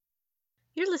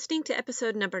You're listening to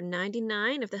episode number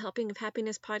 99 of the Helping of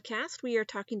Happiness podcast. We are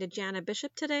talking to Jana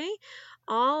Bishop today,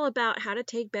 all about how to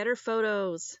take better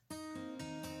photos.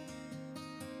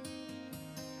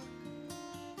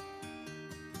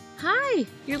 Hi,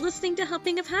 you're listening to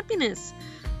Helping of Happiness.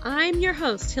 I'm your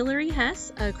host, Hillary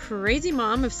Hess, a crazy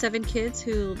mom of 7 kids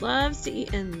who loves to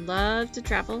eat and loves to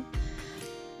travel.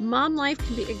 Mom life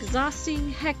can be exhausting,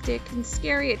 hectic, and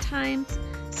scary at times.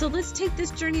 So let's take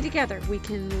this journey together. We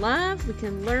can love, we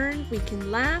can learn, we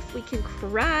can laugh, we can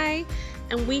cry,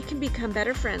 and we can become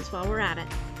better friends while we're at it.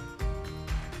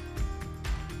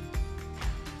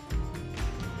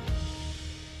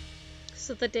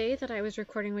 So the day that I was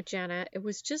recording with Jana, it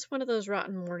was just one of those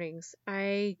rotten mornings.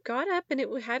 I got up and it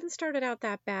hadn't started out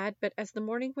that bad, but as the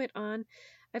morning went on,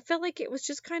 I felt like it was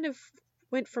just kind of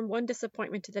went from one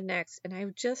disappointment to the next, and I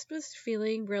just was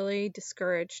feeling really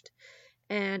discouraged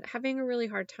and having a really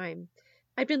hard time.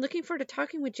 I'd been looking forward to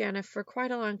talking with Jana for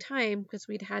quite a long time because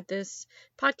we'd had this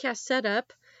podcast set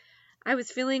up. I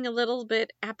was feeling a little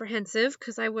bit apprehensive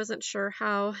because I wasn't sure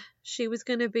how she was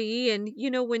going to be. And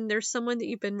when there's someone that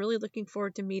you've been really looking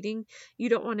forward to meeting, you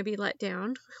don't want to be let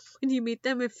down when you meet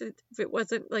them if it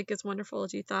wasn't like as wonderful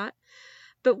as you thought.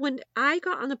 But when I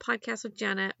got on the podcast with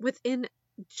Jana, within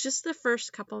just the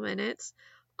first couple minutes,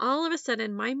 all of a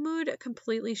sudden my mood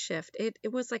completely shifted.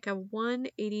 It was like a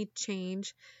 180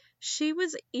 change. She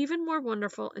was even more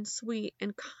wonderful and sweet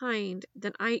and kind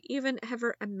than I even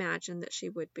ever imagined that she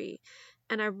would be.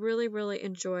 And I really, really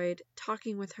enjoyed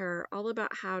talking with her all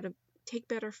about how to take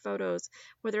better photos,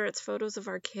 whether it's photos of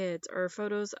our kids or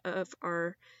photos of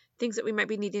our things that we might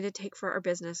be needing to take for our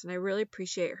business. And I really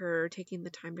appreciate her taking the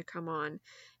time to come on.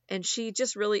 And she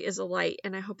just really is a light.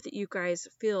 And I hope that you guys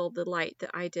feel the light that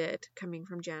I did coming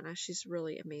from Jana. She's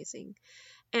really amazing.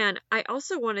 And I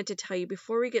also wanted to tell you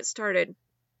before we get started,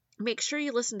 make sure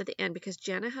you listen to the end because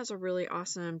Jana has a really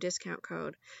awesome discount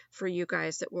code for you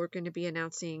guys that we're going to be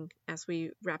announcing as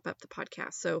we wrap up the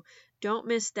podcast. So don't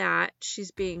miss that.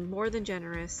 She's being more than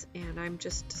generous, and I'm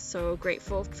just so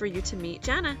grateful for you to meet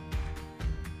Jana.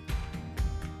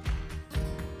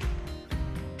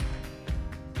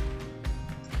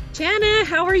 Jana,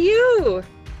 how are you?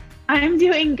 I'm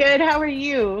doing good. How are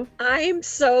you? I'm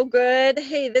so good.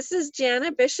 Hey, this is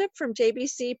Jana Bishop from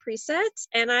JBC Presets,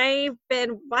 and I've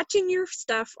been watching your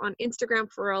stuff on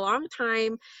Instagram for a long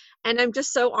time, and I'm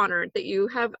just so honored that you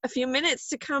have a few minutes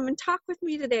to come and talk with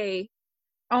me today.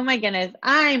 Oh my goodness.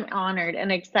 I'm honored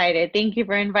and excited. Thank you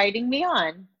for inviting me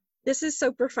on. This is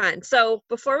super fun. So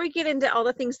before we get into all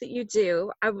the things that you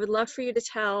do, I would love for you to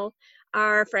tell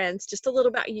our friends just a little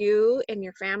about you and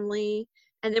your family,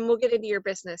 and then we'll get into your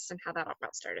business and how that all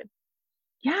got started.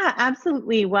 Yeah,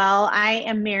 absolutely. Well, I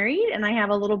am married and I have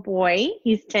a little boy.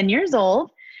 He's 10 years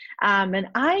old. And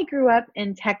I grew up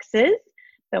in Texas.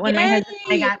 But when my husband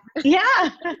and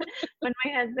when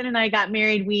my husband and I got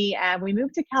married, we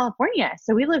moved to California.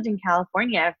 So we lived in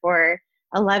California for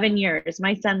 11 years.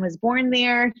 My son was born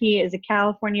there. He is a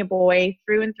California boy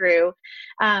through and through.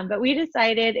 But we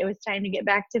decided it was time to get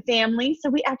back to family. So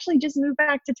we actually just moved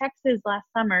back to Texas last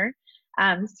summer.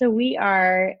 So we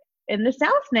are in the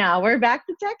South now. We're back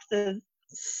to Texas.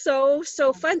 So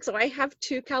fun. So I have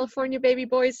 2 California baby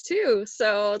boys too.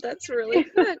 So that's really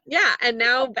fun. Yeah. And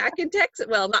now back in Texas.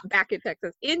 Well, not back in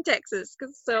Texas.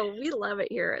 So we love it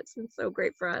here. It's been so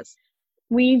great for us.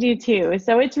 We do too.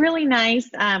 So it's really nice.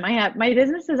 I have my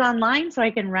business is online, so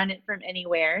I can run it from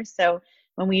anywhere. So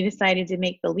when we decided to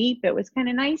make the leap, it was kind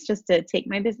of nice just to take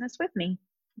my business with me.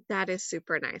 That is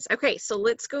super nice. Okay. So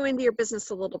let's go into your business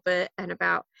a little bit and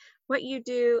about what you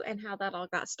do and how that all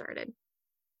got started.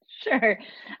 Sure.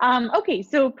 Okay.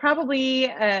 So probably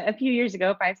a few years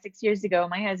ago, 5, 6 years ago,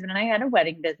 my husband and I had a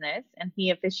wedding business and he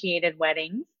officiated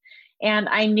weddings. And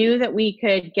I knew that we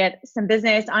could get some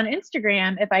business on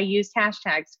Instagram if I used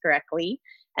hashtags correctly.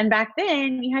 And back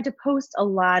then you had to post a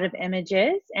lot of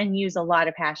images and use a lot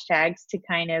of hashtags to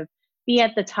kind of be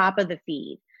at the top of the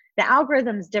feed. The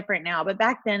algorithm's different now, but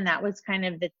back then that was kind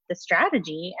of the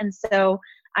strategy. And so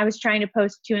I was trying to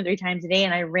post 2 and 3 times a day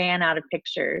and I ran out of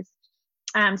pictures.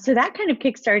 So that kind of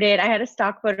kickstarted. I had a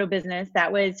stock photo business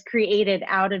that was created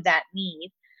out of that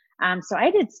need. So I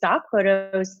did stock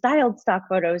photos, styled stock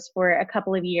photos for a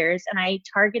couple of years, and I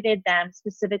targeted them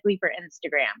specifically for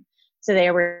Instagram. So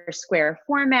they were square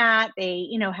format. They,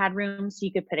 had room so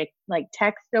you could put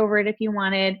text over it if you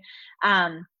wanted.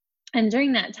 And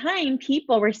during that time,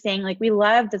 people were saying we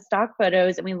love the stock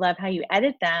photos and we love how you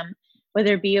edit them. Would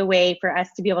there be a way for us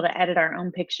to be able to edit our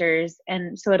own pictures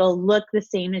and so it'll look the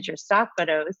same as your stock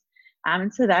photos?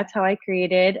 And so that's how I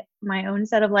created my own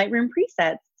set of Lightroom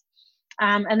presets.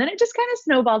 And then it just kind of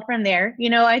snowballed from there. You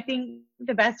know, I think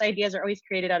the best ideas are always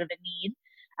created out of a need.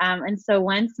 And so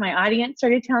once my audience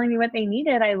started telling me what they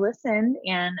needed, I listened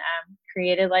and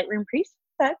created Lightroom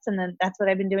presets. And then that's what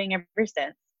I've been doing ever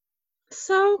since.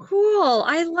 So cool.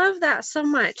 I love that so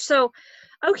much. So,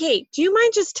 okay, do you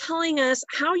mind just telling us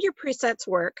how your presets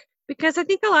work? Because I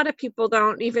think a lot of people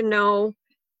don't even know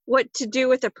what to do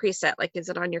with a preset. Like, is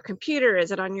it on your computer?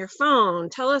 Is it on your phone?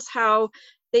 Tell us how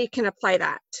they can apply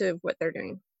that to what they're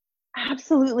doing.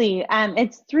 Absolutely.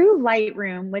 It's through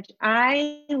Lightroom, which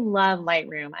I love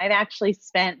Lightroom. I've actually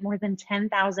spent more than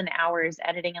 10,000 hours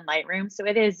editing in Lightroom. So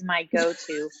it is my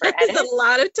go-to for It's a edits.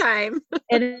 lot of time.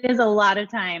 It is a lot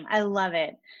of time. I love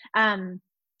it.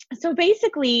 So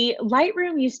basically,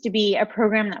 Lightroom used to be a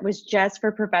program that was just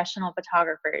for professional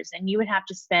photographers, and you would have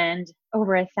to spend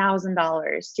over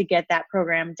 $1,000 to get that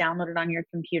program downloaded on your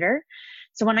computer.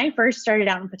 So when I first started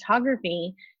out in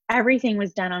photography, everything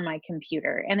was done on my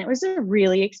computer, and it was a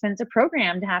really expensive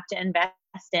program to have to invest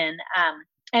in.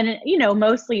 And you know,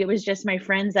 mostly it was just my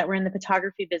friends that were in the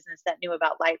photography business that knew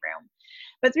about Lightroom.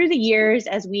 But through the years,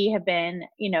 as we have been,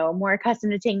 you know, more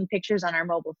accustomed to taking pictures on our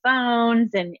mobile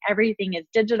phones and everything is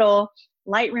digital,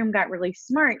 Lightroom got really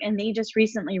smart, and they just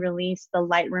recently released the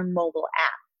Lightroom mobile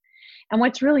app. And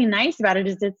what's really nice about it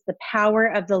is it's the power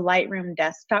of the Lightroom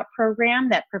desktop program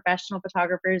that professional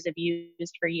photographers have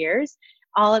used for years,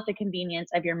 all at the convenience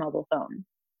of your mobile phone.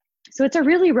 So it's a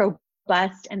really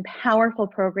robust and powerful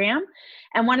program.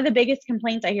 And one of the biggest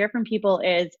complaints I hear from people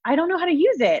is, I don't know how to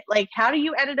use it. Like, how do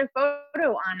you edit a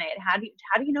photo on it? How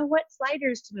do you know what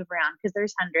sliders to move around? Because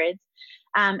there's hundreds.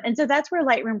 And so that's where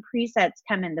Lightroom presets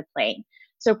come into play.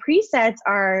 So presets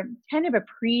are kind of a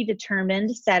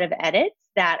predetermined set of edits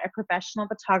that a professional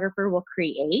photographer will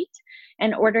create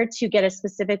in order to get a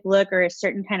specific look or a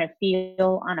certain kind of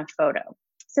feel on a photo.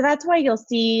 So that's why you'll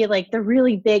see like the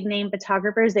really big name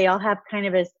photographers, they all have kind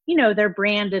of a, you know, their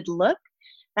branded look.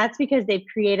 That's because they've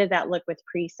created that look with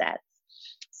presets.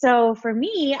 So for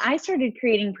me, I started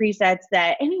creating presets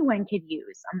that anyone could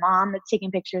use. A mom that's taking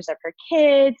pictures of her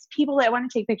kids, people that want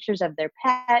to take pictures of their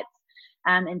pets,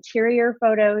 interior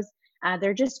photos.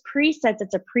 They're just presets.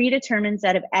 It's a predetermined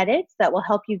set of edits that will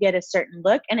help you get a certain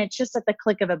look. And it's just at the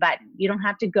click of a button. You don't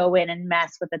have to go in and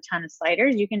mess with a ton of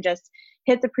sliders. You can just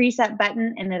hit the preset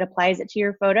button and it applies it to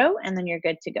your photo, and then you're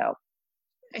good to go.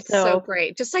 It's so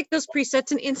great. Just like those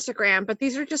presets in Instagram, but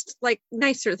these are just like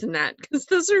nicer than that, because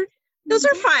those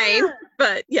are fine.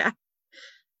 But yeah.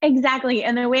 Exactly.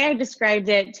 And the way I described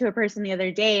it to a person the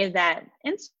other day is that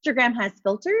Instagram has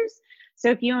filters. So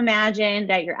if you imagine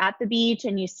that you're at the beach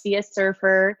and you see a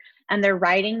surfer and they're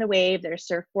riding the wave, their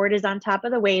surfboard is on top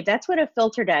of the wave, that's what a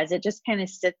filter does. It just kind of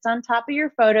sits on top of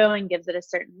your photo and gives it a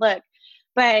certain look.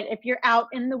 But if you're out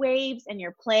in the waves and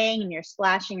you're playing and you're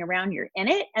splashing around, you're in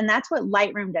it. And that's what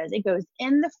Lightroom does. It goes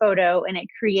in the photo and it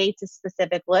creates a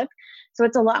specific look. So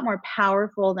it's a lot more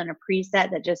powerful than a preset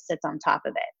that just sits on top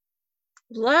of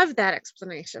it. Love that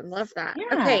explanation. Love that.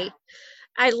 Yeah. Okay.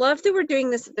 I love that we're doing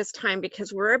this at this time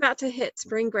because we're about to hit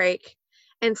spring break.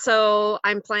 And so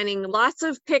I'm planning lots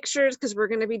of pictures because we're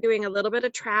going to be doing a little bit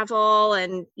of travel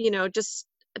and, you know, just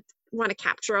want to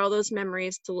capture all those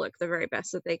memories to look the very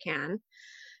best that they can.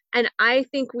 And I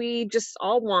think we just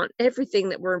all want everything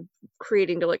that we're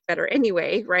creating to look better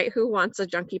anyway, right? Who wants a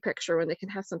junky picture when they can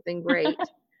have something great?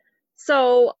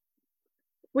 So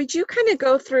would you kind of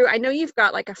go through, I know you've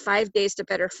got like a 5 days to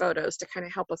better photos to kind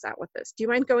of help us out with this. Do you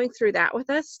mind going through that with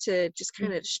us to just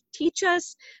kind of teach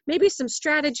us maybe some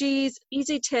strategies,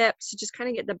 easy tips to just kind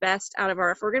of get the best out of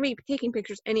if we're going to be taking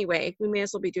pictures anyway, we may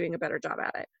as well be doing a better job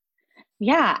at it.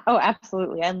 Yeah. Oh,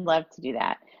 absolutely. I'd love to do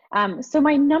that. So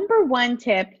my number one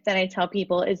tip that I tell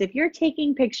people is if you're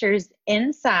taking pictures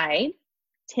inside,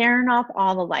 turn off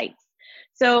all the lights.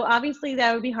 So obviously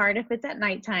that would be hard if it's at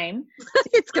nighttime.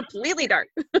 It's completely dark.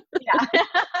 Yeah.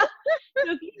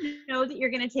 So if you know that you're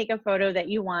going to take a photo that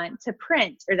you want to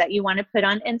print or that you want to put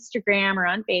on Instagram or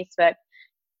on Facebook,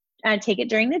 take it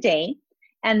during the day.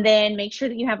 And then make sure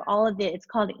that you have all of it's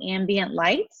called ambient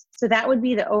lights. So that would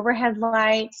be the overhead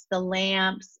lights, the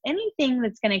lamps, anything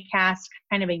that's going to cast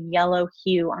kind of a yellow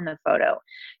hue on the photo.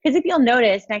 Because if you'll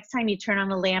notice, next time you turn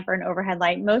on a lamp or an overhead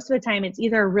light, most of the time it's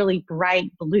either a really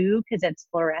bright blue because it's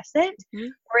fluorescent,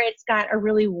 or it's got a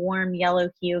really warm yellow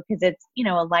hue because it's, you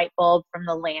know, a light bulb from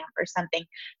the lamp or something.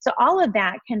 So all of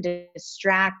that can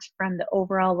distract from the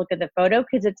overall look of the photo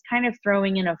because it's kind of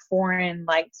throwing in a foreign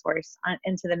light source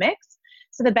into the mix.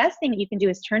 So the best thing that you can do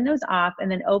is turn those off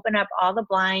and then open up all the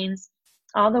blinds,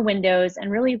 all the windows, and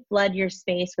really flood your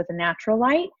space with a natural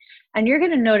light. And you're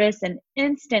going to notice an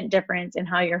instant difference in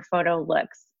how your photo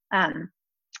looks.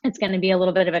 It's going to be a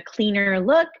little bit of a cleaner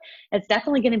look. It's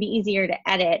definitely going to be easier to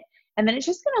edit. And then it's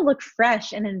just going to look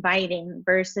fresh and inviting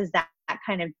versus that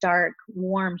kind of dark,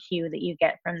 warm hue that you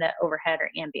get from the overhead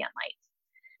or ambient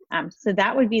lights. So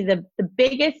that would be the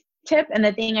biggest tip, and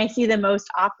the thing I see the most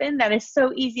often that is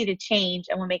so easy to change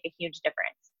and will make a huge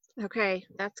difference. Okay,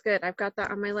 that's good. I've got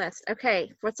that on my list.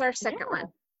 Okay, what's our second Yeah. one?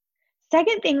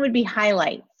 Second thing would be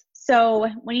highlights. So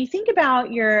when you think about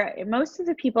most of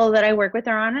the people that I work with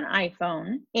are on an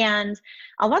iPhone, and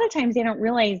a lot of times they don't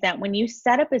realize that when you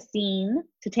set up a scene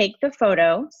to take the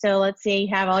photo, so let's say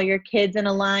you have all your kids in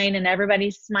a line and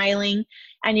everybody's smiling,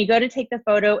 and you go to take the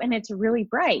photo and it's really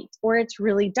bright or it's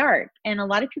really dark. And a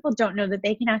lot of people don't know that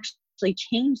they can actually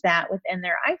change that within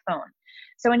their iPhone.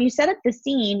 So when you set up the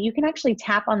scene, you can actually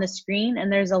tap on the screen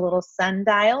and there's a little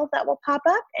sundial that will pop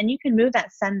up, and you can move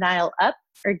that sundial up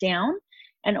or down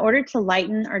in order to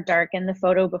lighten or darken the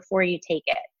photo before you take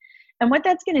it. And what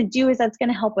that's going to do is that's going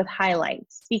to help with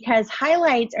highlights, because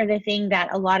highlights are the thing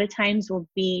that a lot of times will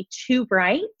be too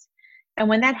bright. And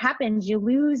when that happens, you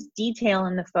lose detail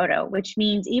in the photo, which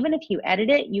means even if you edit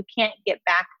it, you can't get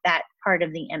back that part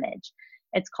of the image.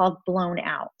 It's called blown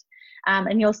out.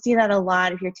 And you'll see that a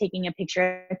lot if you're taking a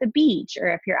picture at the beach or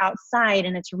if you're outside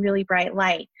and it's really bright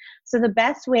light. So the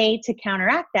best way to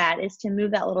counteract that is to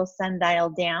move that little sundial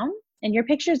down, and your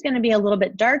picture is going to be a little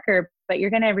bit darker, but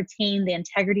you're going to retain the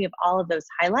integrity of all of those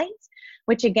highlights,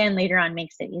 which again, later on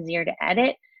makes it easier to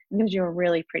edit and gives you a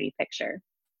really pretty picture.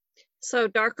 So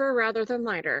darker rather than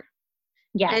lighter.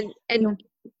 Yes. And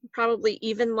probably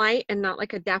even light and not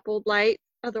like a dappled light.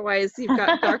 Otherwise, you've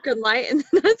got dark and light, and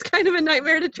that's kind of a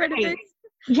nightmare to try to fix.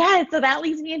 Yeah, so that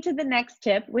leads me into the next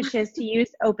tip, which is to use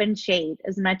open shade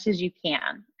as much as you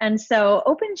can. And so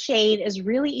open shade is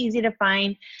really easy to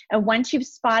find. And once you've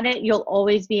spotted it, you'll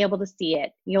always be able to see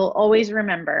it. You'll always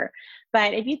remember.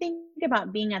 But if you think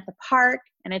about being at the park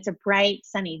and it's a bright,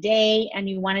 sunny day and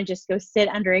you want to just go sit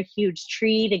under a huge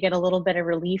tree to get a little bit of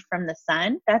relief from the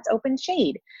sun, that's open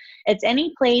shade. It's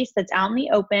any place that's out in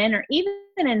the open or even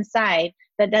inside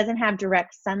that doesn't have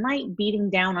direct sunlight beating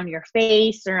down on your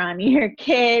face or on your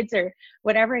kids or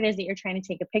whatever it is that you're trying to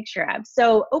take a picture of.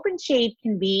 So open shade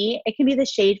can be the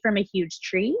shade from a huge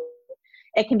tree.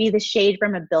 It can be the shade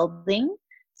from a building.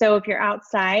 So if you're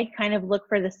outside, kind of look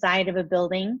for the side of a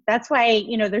building. That's why,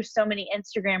 there's so many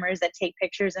Instagrammers that take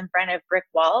pictures in front of brick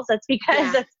walls. That's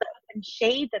because that's the open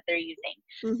shade that they're using.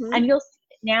 Mm-hmm. And you'll see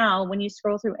it now when you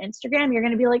scroll through Instagram, you're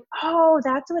going to be like, oh,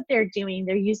 that's what they're doing.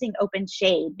 They're using open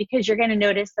shade, because you're going to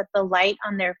notice that the light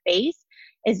on their face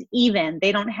is even.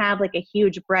 They don't have like a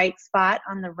huge bright spot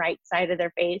on the right side of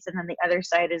their face and then the other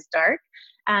side is dark.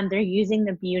 They're using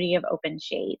the beauty of open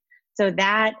shade. So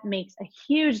that makes a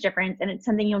huge difference, and it's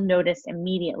something you'll notice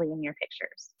immediately in your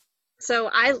pictures. So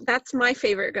that's my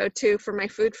favorite go-to for my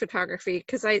food photography,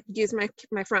 because I use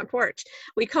my front porch.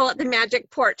 We call it the magic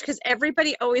porch because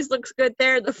everybody always looks good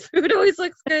there. The food always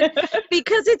looks good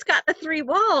because it's got the three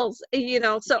walls,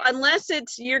 So unless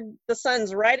the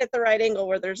sun's right at the right angle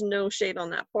where there's no shade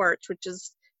on that porch, which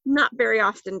is not very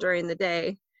often during the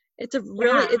day. It's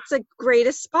it's the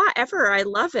greatest spot ever. I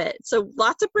love it. So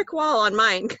lots of brick wall on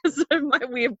mine because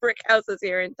we have brick houses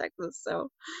here in Texas.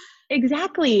 So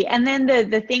exactly. And then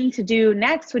the thing to do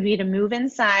next would be to move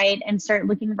inside and start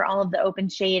looking for all of the open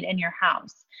shade in your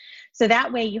house. So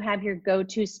that way you have your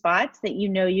go-to spots that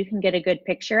you can get a good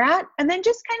picture at. And then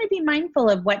just kind of be mindful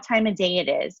of what time of day it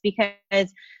is,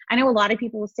 because I know a lot of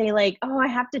people will say like, oh, I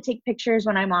have to take pictures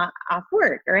when I'm off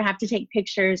work, or I have to take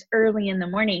pictures early in the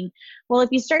morning. Well, if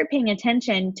you start paying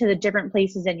attention to the different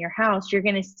places in your house, you're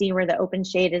going to see where the open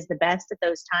shade is the best at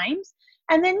those times.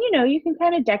 And then, you can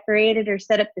kind of decorate it or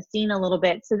set up the scene a little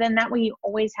bit. So then that way you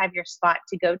always have your spot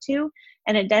to go to,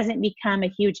 and it doesn't become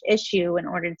a huge issue in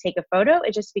order to take a photo.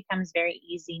 It just becomes very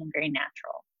easy and very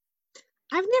natural.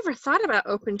 I've never thought about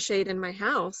open shade in my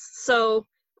house. So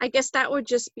I guess that would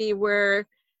just be where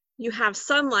you have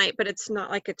sunlight, but it's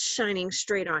not like it's shining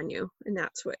straight on you. And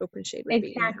that's what open shade would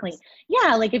be. Exactly.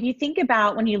 Yeah. Like if you think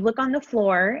about when you look on the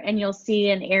floor and you'll see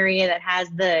an area that has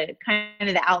the kind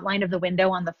of the outline of the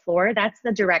window on the floor, that's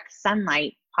the direct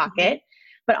sunlight pocket. Mm-hmm.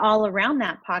 But all around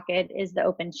that pocket is the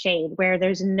open shade where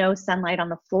there's no sunlight on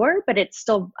the floor, but it's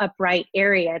still a bright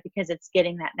area because it's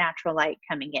getting that natural light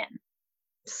coming in.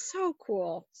 So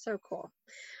cool. So cool.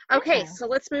 Okay. So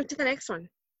let's move to the next one.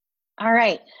 All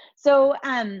right. So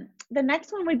the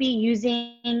next one would be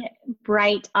using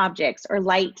bright objects or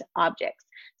light objects.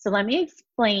 So let me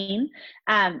explain.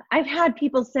 I've had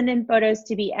people send in photos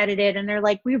to be edited and they're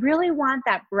like, we really want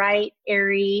that bright,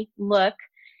 airy look.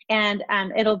 And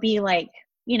it'll be like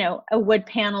a wood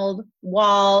paneled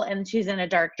wall and she's in a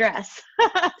dark dress.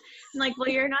 I'm like, well,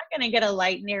 you're not going to get a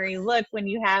light and airy look when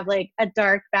you have like a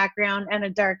dark background and a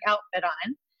dark outfit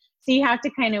on. So you have to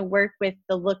kind of work with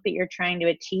the look that you're trying to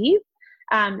achieve.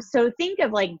 So think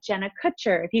of like Jenna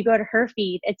Kutcher. If you go to her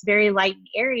feed, it's very light and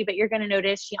airy, but you're going to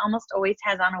notice she almost always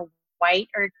has on a white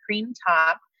or a cream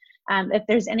top. If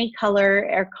there's any color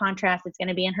or contrast, it's going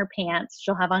to be in her pants.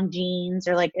 She'll have on jeans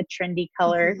or like a trendy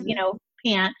color,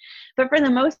 pant. But for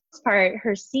the most part,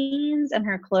 her scenes and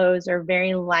her clothes are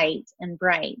very light and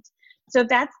bright. So if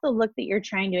that's the look that you're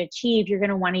trying to achieve, you're going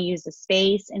to want to use a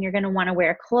space, and you're going to want to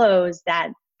wear clothes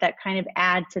that kind of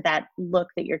add to that look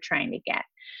that you're trying to get.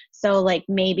 So like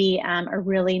maybe a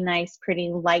really nice,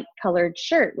 pretty light colored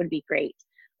shirt would be great,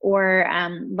 or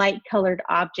light colored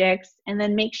objects, and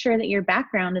then make sure that your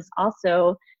background is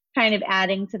also kind of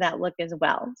adding to that look as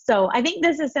well. So I think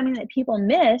this is something that people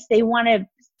miss. They want to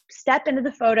step into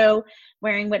the photo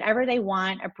wearing whatever they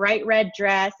want, a bright red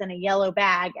dress and a yellow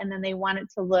bag, and then they want it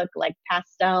to look like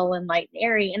pastel and light and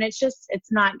airy. And it's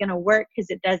not going to work because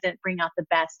it doesn't bring out the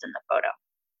best in the photo.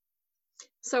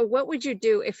 So what would you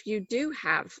do if you do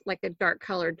have like a dark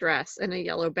colored dress and a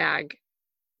yellow bag?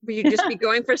 Would you just be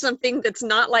going for something that's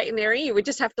not light and airy? You would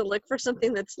just have to look for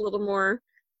something that's a little more,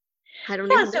 I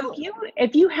don't even know.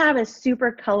 If you have a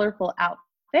super colorful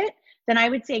outfit, then I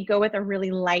would say go with a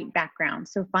really light background.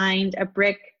 So find a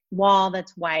brick wall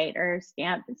that's white, or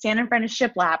stand in front of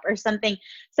shiplap or something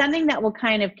that will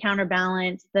kind of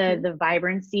counterbalance the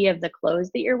vibrancy of the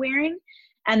clothes that you're wearing.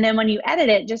 And then when you edit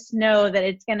it, just know that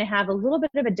it's going to have a little bit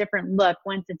of a different look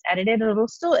once it's edited.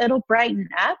 It'll brighten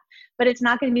up, but it's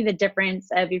not going to be the difference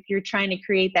of if you're trying to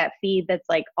create that feed that's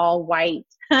like all white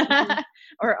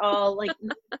or all like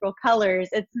neutral colors.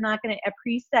 It's not going to, a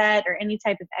preset or any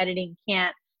type of editing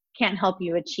can't help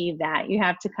you achieve that. You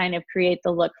have to kind of create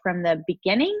the look from the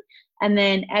beginning, and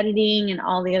then editing and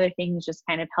all the other things just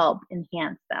kind of help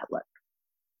enhance that look.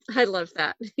 I love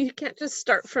that. You can't just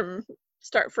start from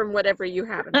whatever you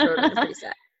have and throw it in the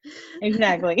preset.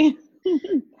 Exactly.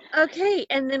 Okay,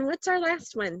 and then what's our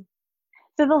last one?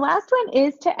 So the last one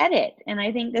is to edit. And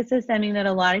I think this is something that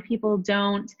a lot of people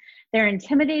they're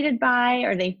intimidated by,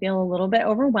 or they feel a little bit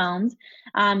overwhelmed.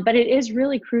 But it is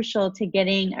really crucial to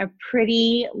getting a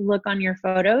pretty look on your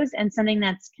photos and something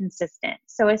that's consistent.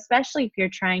 So especially if you're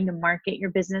trying to market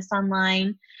your business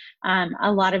online,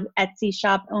 a lot of Etsy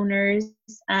shop owners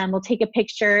will take a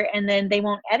picture and then they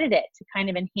won't edit it to kind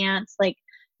of enhance, like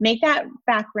make that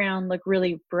background look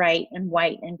really bright and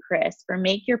white and crisp, or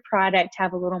make your product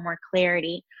have a little more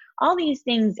clarity. All these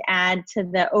things add to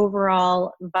the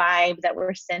overall vibe that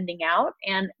we're sending out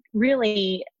and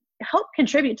really help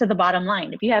contribute to the bottom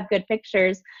line. If you have good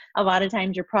pictures, a lot of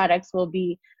times your products will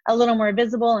be a little more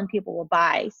visible and people will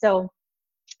buy. So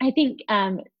I think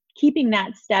keeping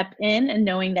that step in and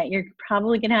knowing that you're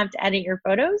probably going to have to edit your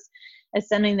photos is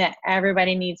something that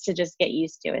everybody needs to just get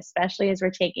used to, especially as we're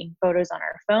taking photos on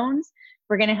our phones.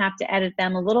 We're going to have to edit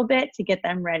them a little bit to get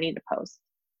them ready to post.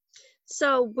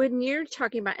 So when you're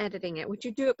talking about editing it, would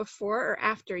you do it before or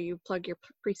after you plug your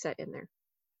preset in there?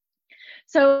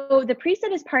 So the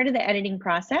preset is part of the editing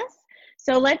process.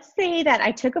 So let's say that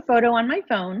I took a photo on my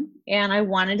phone and I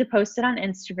wanted to post it on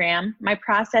Instagram. My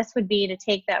process would be to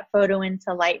take that photo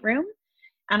into Lightroom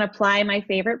and apply my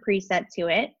favorite preset to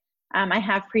it. I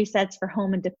have presets for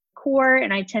home and decor,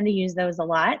 and I tend to use those a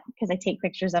lot because I take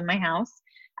pictures of my house.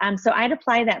 So I'd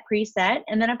apply that preset,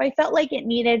 and then if I felt like it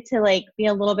needed to like be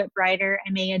a little bit brighter, I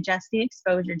may adjust the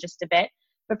exposure just a bit.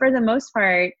 But for the most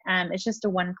part, it's just a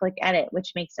one-click edit,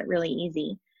 which makes it really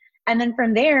easy. And then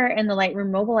from there, in the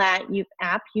Lightroom mobile app,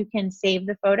 you can save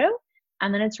the photo,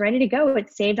 and then it's ready to go.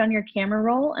 It's saved on your camera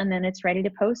roll, and then it's ready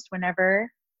to post whenever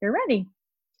you're ready.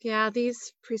 Yeah,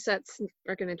 these presets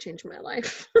are going to change my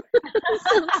life.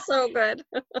 Sounds so good.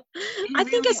 I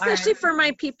think especially for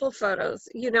my people photos,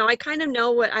 I kind of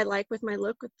know what I like with my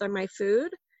look with my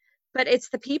food, but it's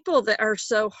the people that are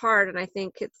so hard. And I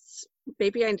think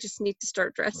maybe I just need to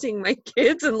start dressing my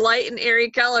kids in light and airy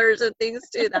colors and things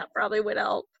too. That probably would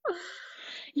help.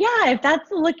 Yeah, if that's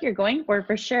the look you're going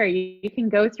for sure. You can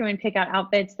go through and pick out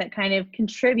outfits that kind of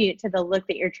contribute to the look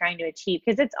that you're trying to achieve,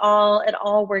 because it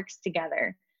all works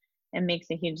together and makes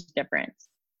a huge difference.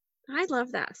 I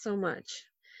love that so much.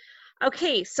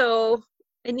 Okay, so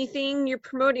anything you're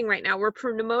promoting right now? We're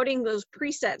promoting those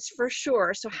presets for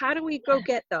sure. So how do we go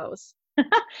get those?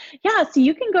 Yeah, so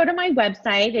you can go to my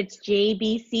website. It's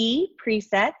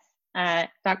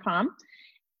jbcpresets.com.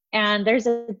 And there's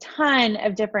a ton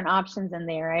of different options in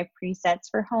there. I have presets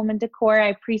for home and decor. I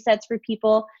have presets for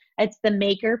people It's the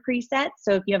maker preset.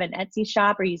 So if you have an Etsy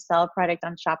shop or you sell a product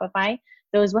on Shopify,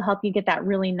 those will help you get that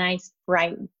really nice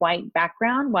bright white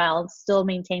background while still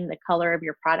maintaining the color of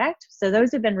your product. So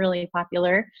those have been really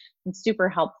popular and super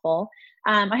helpful.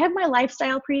 I have my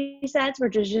lifestyle presets,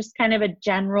 which is just kind of a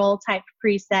general type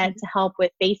preset to help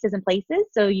with faces and places.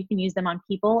 So you can use them on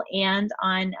people and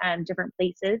on different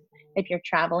places if you're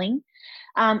traveling.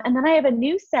 And then I have a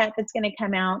new set that's going to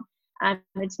come out.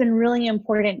 It's been really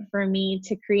important for me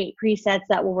to create presets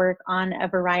that will work on a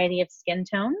variety of skin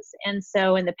tones. And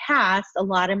so in the past, a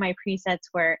lot of my presets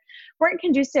weren't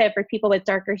conducive for people with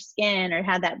darker skin or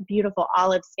had that beautiful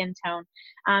olive skin tone.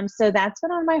 So that's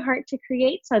been on my heart to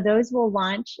create. So those will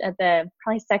launch at the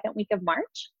probably second week of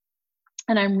March.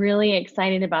 And I'm really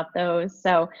excited about those.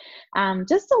 So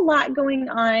just a lot going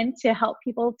on to help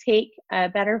people take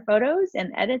better photos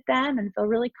and edit them and feel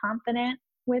really confident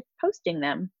with posting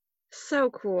them. So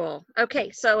cool.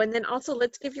 Okay, so and then also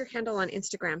let's give your handle on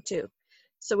Instagram too.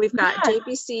 So we've got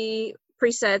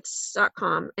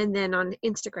jbcpresets.com, and then on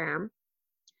Instagram,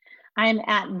 I'm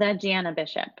at the Jana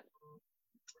Bishop.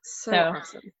 So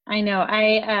awesome. I know.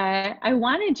 I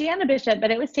wanted Jana Bishop,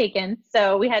 but it was taken,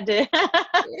 so we had to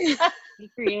be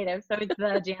creative. So it's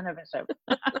the Jana Bishop.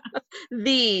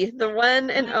 the one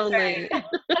and only.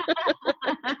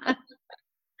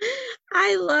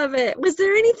 I love it. Was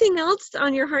there anything else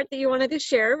on your heart that you wanted to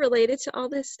share related to all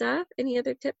this stuff? Any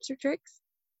other tips or tricks?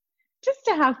 Just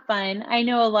to have fun. I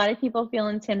know a lot of people feel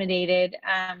intimidated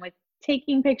with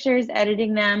taking pictures,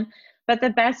 editing them, but the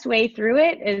best way through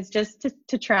it is just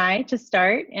to try to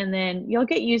start, and then you'll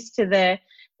get used to the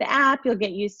app. You'll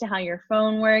get used to how your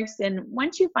phone works. And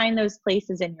once you find those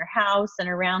places in your house and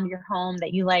around your home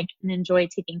that you like and enjoy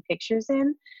taking pictures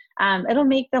in, it'll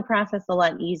make the process a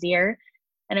lot easier.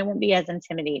 And it won't be as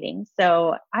intimidating.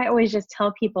 So I always just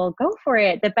tell people, go for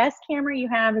it. The best camera you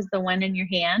have is the one in your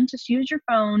hand. Just use your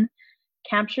phone,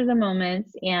 capture the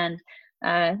moments, and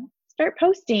start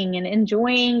posting and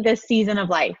enjoying this season of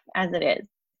life as it is.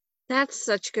 That's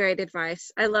such great advice.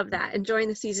 I love that. Enjoying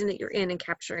the season that you're in and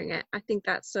capturing it. I think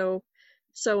that's so,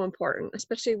 so important,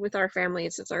 especially with our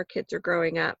families as our kids are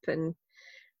growing up. And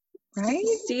right?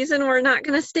 Season we're not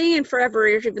going to stay in forever,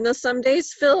 even though some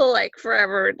days feel like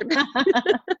forever.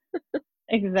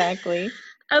 Exactly.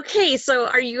 Okay, so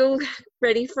are you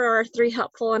ready for our 3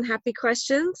 helpful and happy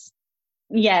questions?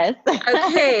 Yes.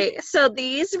 Okay, so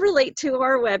these relate to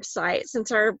our website,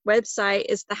 since our website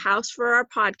is the house for our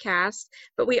podcast,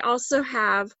 but we also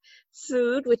have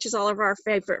food, which is all of our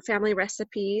favorite family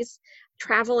recipes,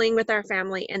 traveling with our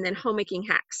family, and then homemaking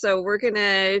hacks. So we're going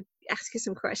to ask you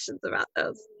some questions about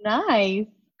those. Nice.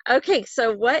 Okay,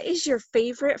 so what is your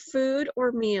favorite food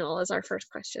or meal is our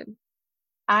first question.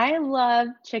 I love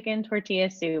chicken tortilla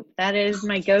soup. That is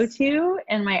my go-to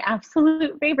and my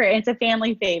absolute favorite. It's a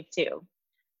family fave too.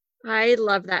 I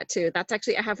love that too. That's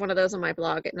actually, I have one of those on my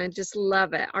blog and I just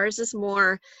love it. Ours is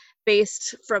more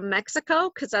based from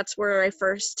Mexico because that's where I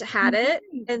first had it.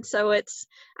 And so it's,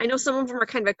 I know some of them are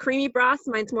kind of a creamy broth.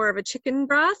 Mine's more of a chicken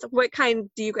broth. What kind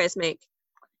do you guys make?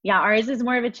 Yeah, ours is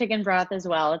more of a chicken broth as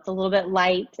well. It's a little bit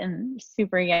light and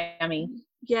super yummy.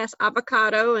 Yes,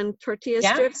 avocado and tortilla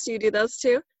strips. Do you do those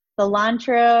too?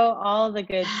 Cilantro, all the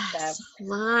good stuff.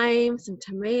 Lime, some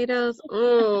tomatoes.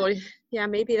 Oh, yeah,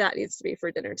 maybe that needs to be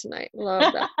for dinner tonight.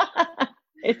 Love that.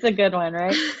 It's a good one,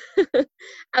 right?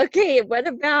 Okay, what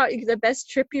about the best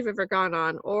trip you've ever gone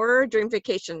on, or dream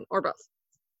vacation, or both?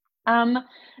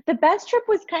 The best trip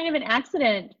was kind of an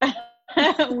accident.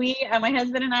 My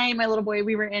husband and I and my little boy,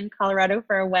 we were in Colorado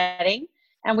for a wedding,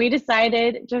 and we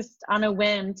decided just on a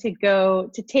whim to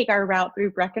take our route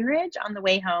through Breckenridge on the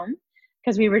way home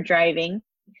because we were driving.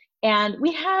 And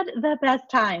we had the best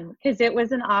time because it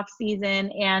was an off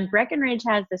season, and Breckenridge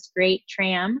has this great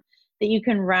tram that you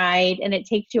can ride, and it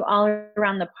takes you all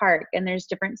around the park, and there's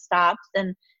different stops,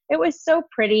 and it was so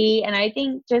pretty. And I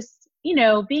think just,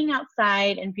 being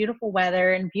outside and beautiful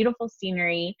weather and beautiful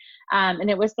scenery,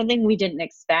 and it was something we didn't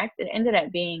expect. It ended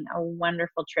up being a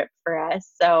wonderful trip for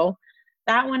us. So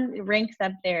that one ranks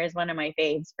up there as one of my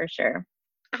faves for sure.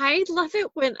 I love it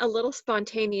when a little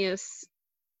spontaneous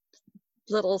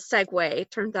little segue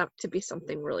turns out to be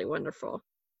something really wonderful.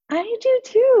 I do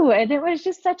too. And it was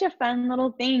just such a fun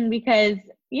little thing because,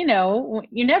 you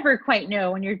never quite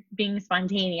know when you're being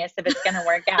spontaneous if it's going to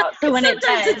work out. So when it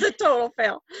does, it's a total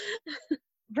fail.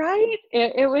 Right?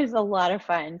 It was a lot of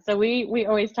fun. So we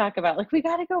always talk about, we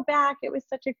got to go back. It was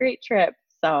such a great trip.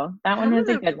 So that one was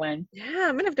a good one. Yeah,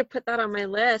 I'm going to have to put that on my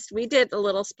list. We did a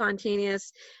little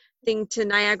spontaneous thing to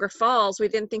Niagara Falls. We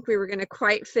didn't think we were going to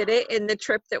quite fit it in the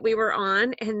trip that we were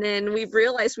on. And then we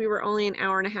realized we were only an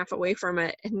hour and a half away from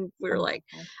it. And we were like,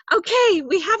 okay,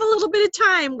 we have a little bit of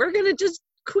time. We're going to just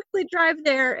quickly drive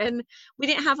there. And we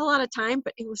didn't have a lot of time,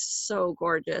 but it was so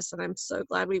gorgeous. And I'm so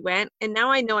glad we went. And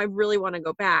now I know I really want to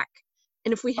go back.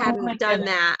 And if we hadn't done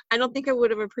that, I don't think I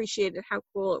would have appreciated how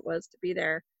cool it was to be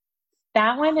there.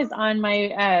 That one is on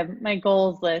my my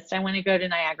goals list. I want to go to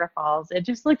Niagara Falls. It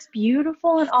just looks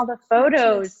beautiful in all the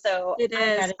photos. So it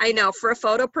is. I know, for a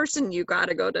photo person, you got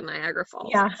to go to Niagara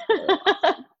Falls. Yeah.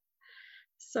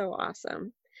 So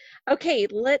awesome. Okay,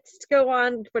 let's go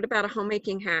on. What about a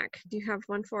homemaking hack? Do you have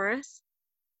one for us?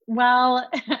 Well,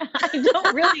 I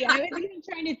don't really. I was even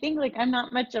trying to think, like, I'm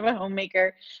not much of a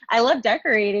homemaker. I love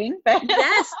decorating, but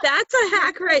yes, that's a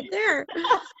hack right there.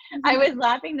 I was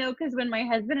laughing though, because when my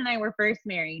husband and I were first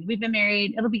married, we've been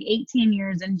married, it'll be 18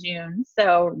 years in June.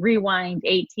 So rewind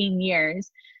 18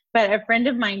 years. But a friend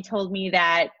of mine told me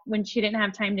that when she didn't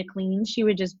have time to clean, she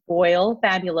would just boil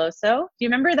Fabuloso. Do you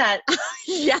remember that?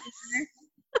 Yes.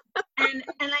 And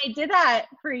I did that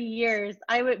for years.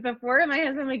 I would, before my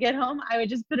husband would get home, I would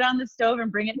just put it on the stove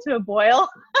and bring it to a boil.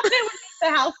 It would make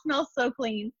the house smell so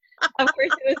clean. Of course,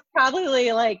 it was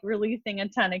probably like releasing a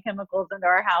ton of chemicals into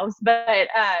our house, but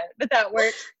that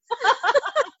worked.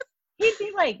 He'd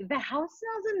be like, "The house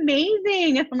smells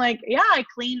amazing." And I'm like, "Yeah, I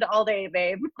cleaned all day,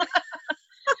 babe."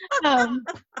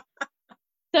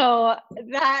 So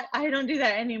that, I don't do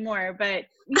that anymore. But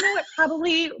you know what?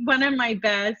 Probably one of my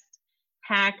best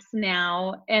hacks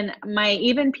now, and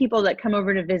even people that come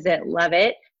over to visit love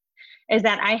it, is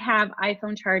that I have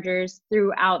iPhone chargers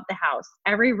throughout the house.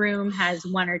 Every room has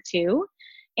one or two.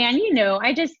 And, you know,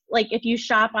 I just, like, if you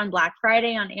shop on Black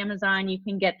Friday on Amazon, you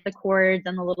can get the cords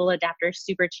and the little adapters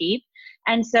super cheap.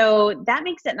 And so that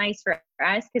makes it nice for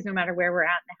us, because no matter where we're at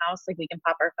in the house, like, we can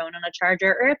pop our phone on a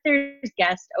charger, or if there's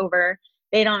guests over,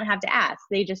 they don't have to ask.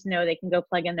 They just know they can go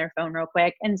plug in their phone real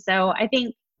quick. And so I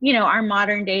think, you know, our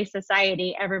modern day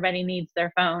society, everybody needs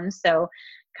their phones. So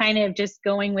kind of just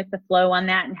going with the flow on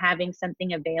that and having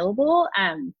something available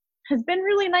has been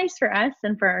really nice for us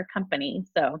and for our company.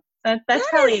 So that's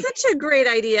probably such a great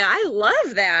idea. I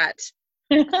love that.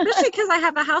 Especially because I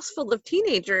have a house full of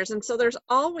teenagers. And so there's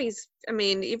always, I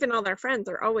mean, even all their friends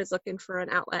are always looking for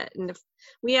an outlet. And if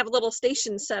we have a little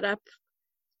station set up,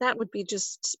 that would be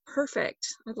just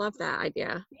perfect. I love that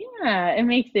idea. Yeah, it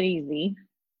makes it easy.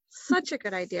 Such a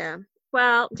good idea.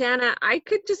 Well, Jana, I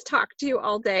could just talk to you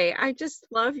all day. I just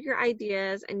love your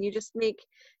ideas, and you just make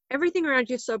everything around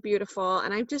you so beautiful.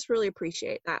 And I just really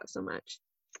appreciate that so much.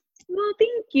 Well,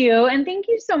 thank you. And thank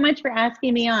you so much for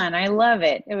asking me on. I love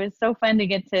it. It was so fun to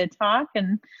get to talk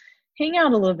and hang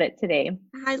out a little bit today.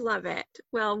 I love it.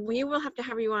 Well, we will have to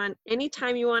have you on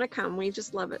anytime you want to come. We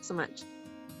just love it so much.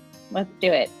 Let's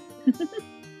do it.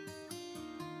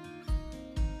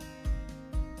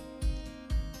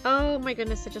 Oh my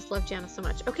goodness, I just love Jana so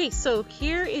much. Okay, so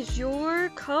here is your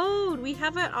code. We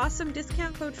have an awesome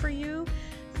discount code for you.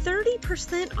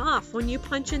 30% off when you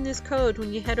punch in this code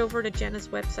when you head over to Jana's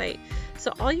website.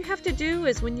 So all you have to do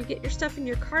is when you get your stuff in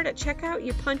your cart at checkout,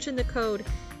 you punch in the code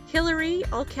Hillary,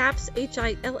 all caps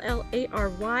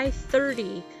HILLARY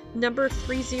 30, number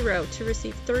 30, to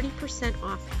receive 30%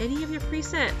 off any of your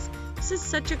presets. This is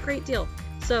such a great deal.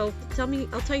 So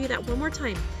I'll tell you that one more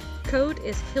time. Code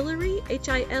is Hillary,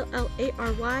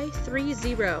 HILLARY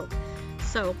 30.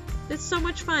 So it's so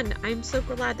much fun. I'm so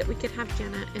glad that we could have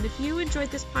Jana. And if you enjoyed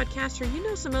this podcast, or you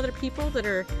know some other people that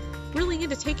are really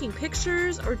into taking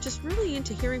pictures or just really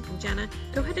into hearing from Jana,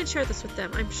 go ahead and share this with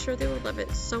them. I'm sure they will love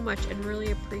it so much and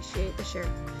really appreciate the share.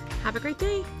 Have a great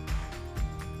day.